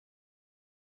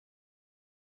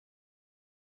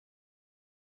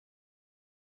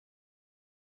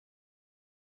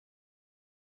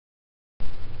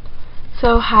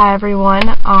So hi everyone.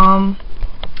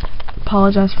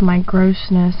 Apologize for my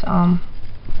grossness.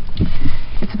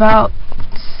 It's about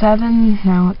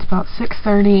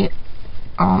 6:30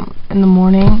 in the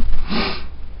morning.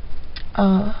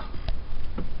 I'm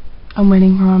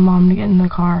waiting for my mom to get in the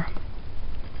car.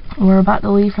 We're about to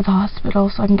leave for the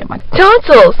hospital so I can get my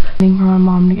tonsils. Waiting for my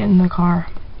mom to get in the car.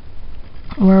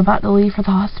 We're about to leave for the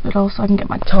hospital so I can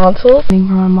get my tonsils. Waiting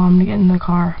for my mom to get in the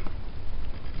car.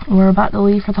 We're about to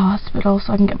leave for the hospital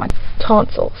so I can get my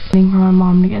tonsils. Waiting for my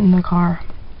mom to get in the car.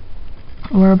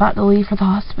 We're about to leave for the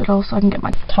hospital so I can get my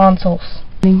tonsils.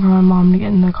 Waiting for my mom to get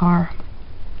in the car.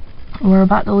 We're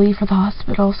about to leave for the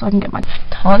hospital so I can get my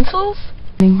tonsils.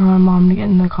 Waiting for my mom to get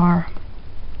in the car.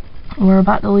 We're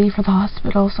about to leave for the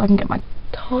hospital so I can get my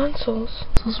tonsils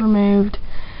removed.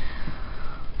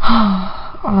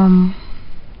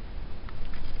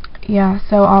 Yeah,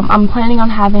 so I'm planning on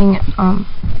having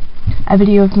a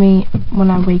video of me when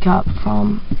I wake up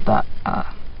from the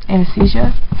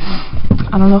anesthesia.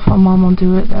 I don't know if my mom will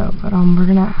do it though, but we're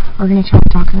gonna try to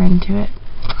talk her into it.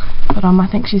 But I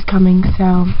think she's coming,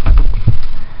 so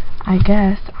I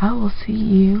guess I will see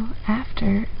you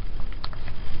after.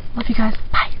 Love you guys.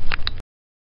 Bye.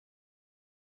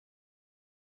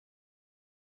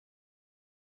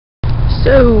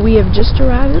 So we have just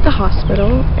arrived at the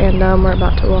hospital, and we're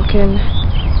about to walk in.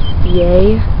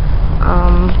 Yay!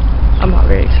 I'm not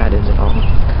very excited at all.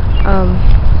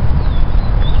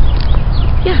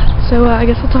 Yeah. So I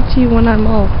guess I'll talk to you when I'm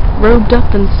all robed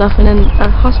up and stuff and in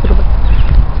a hospital.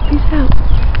 Peace out.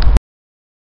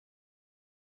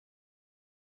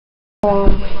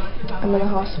 I'm in the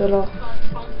hospital.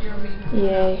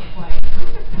 Yay.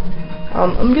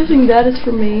 I'm guessing that is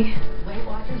for me.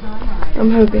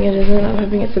 I'm hoping it isn't. I'm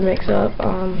hoping it's a mix-up.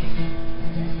 I'm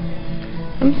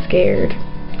scared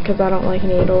because I don't like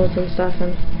needles and stuff,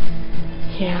 and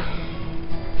yeah.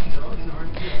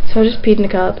 So I just peed in a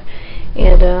cup,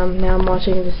 and now I'm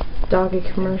watching this doggy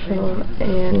commercial,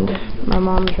 and my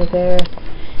mom's right there,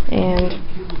 and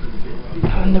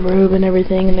I'm in the robe and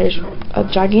everything, and there's a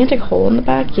gigantic hole in the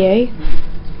back. Yay.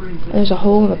 And there's a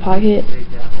hole in the pocket.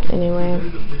 Anyway,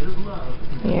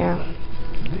 yeah.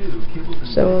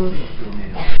 So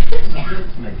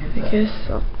I guess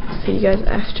I'll see you guys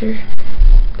after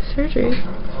the surgery.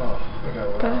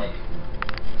 Bye.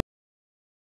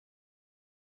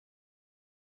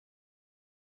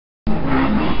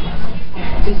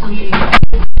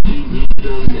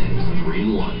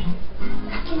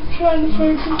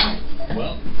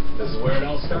 Well, this is where it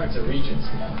all starts at Regions,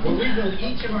 where we build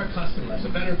each of our customers a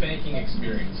better banking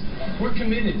experience. We're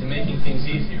committed to making things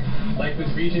easier, like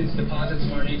with Regions Deposit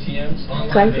Smart ATMs,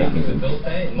 online banking with bill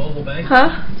pay, and mobile banking.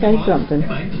 Huh? Say something.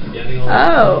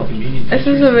 Oh, this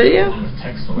is a video?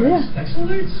 Yeah.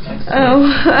 Oh,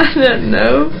 I don't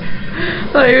know. I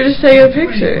thought you were just taking a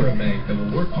picture.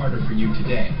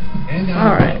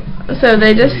 Alright, so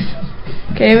they just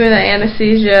gave me the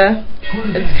anesthesia.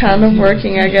 It's kind of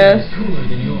working, I guess.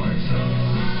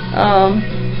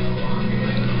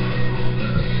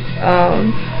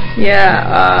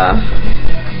 Yeah,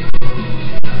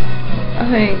 I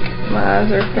think my eyes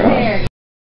are crossed.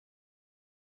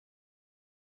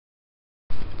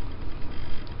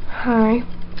 Hi.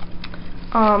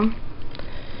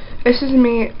 This is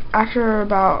me after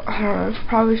about, I don't know,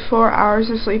 probably 4 hours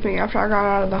of sleeping after I got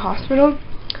out of the hospital.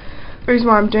 The reason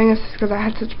why I'm doing this is because I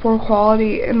had such poor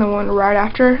quality in the one right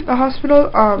after the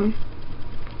hospital. I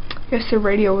guess the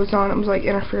radio was on. It was like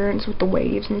interference with the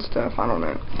waves and stuff. I don't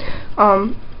know.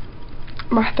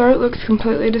 My throat looks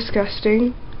completely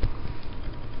disgusting.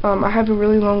 I have a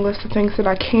really long list of things that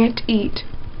I can't eat.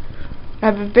 I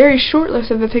have a very short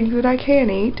list of the things that I can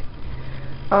eat.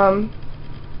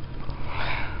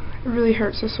 It really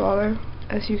hurts to swallow,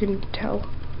 as you can tell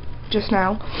just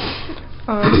now.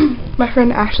 My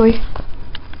friend Ashley,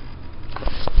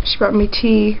 she brought me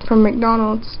tea from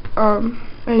McDonald's, and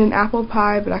an apple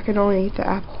pie, but I could only eat the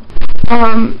apple.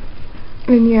 And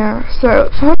yeah, so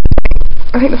I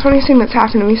think the funniest thing that's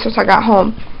happened to me since I got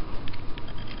home,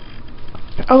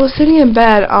 I was sitting in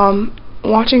bed,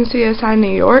 watching CSI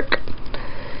New York,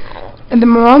 and then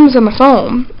my mom was on the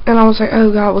phone, and I was like,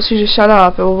 oh god, will she just shut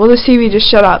up? Or will the TV just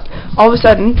shut up? All of a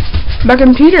sudden, my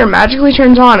computer magically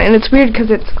turns on, and it's weird because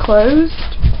it's closed.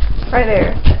 Right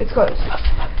there. It's closed.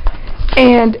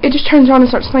 And it just turns on and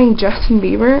starts playing Justin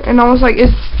Bieber, and I was like,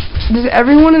 does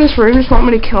everyone in this room just want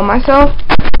me to kill myself?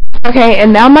 Okay,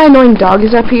 and now my annoying dog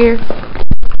is up here.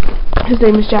 His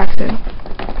name is Jackson.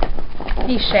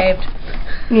 He's shaved.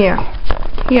 Yeah.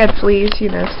 He had fleas, you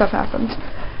know, stuff happens.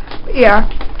 But yeah.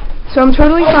 So I'm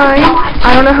totally fine.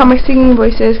 I don't know how my singing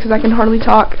voice is because I can hardly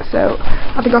talk, so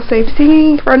I think I'll save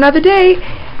singing for another day.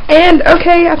 And,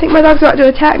 okay, I think my dog's about to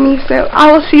attack me, so I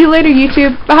will see you later,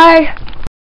 YouTube. Bye!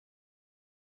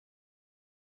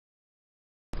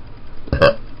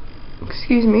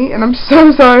 Excuse me, and I'm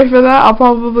so sorry for that. I'll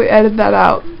probably edit that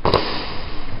out.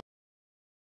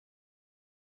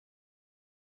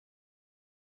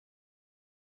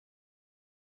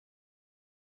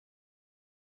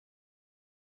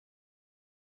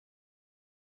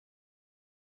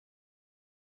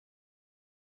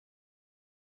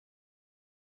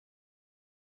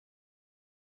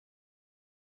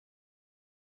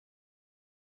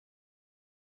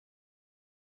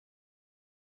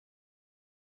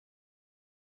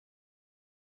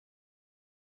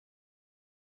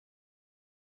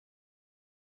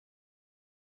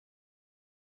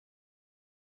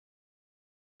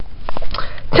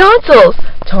 Tonsils!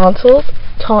 Tonsils?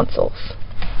 Tonsils.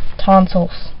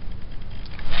 Tonsils.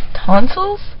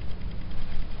 Tonsils?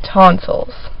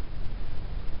 Tonsils.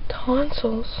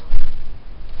 Tonsils.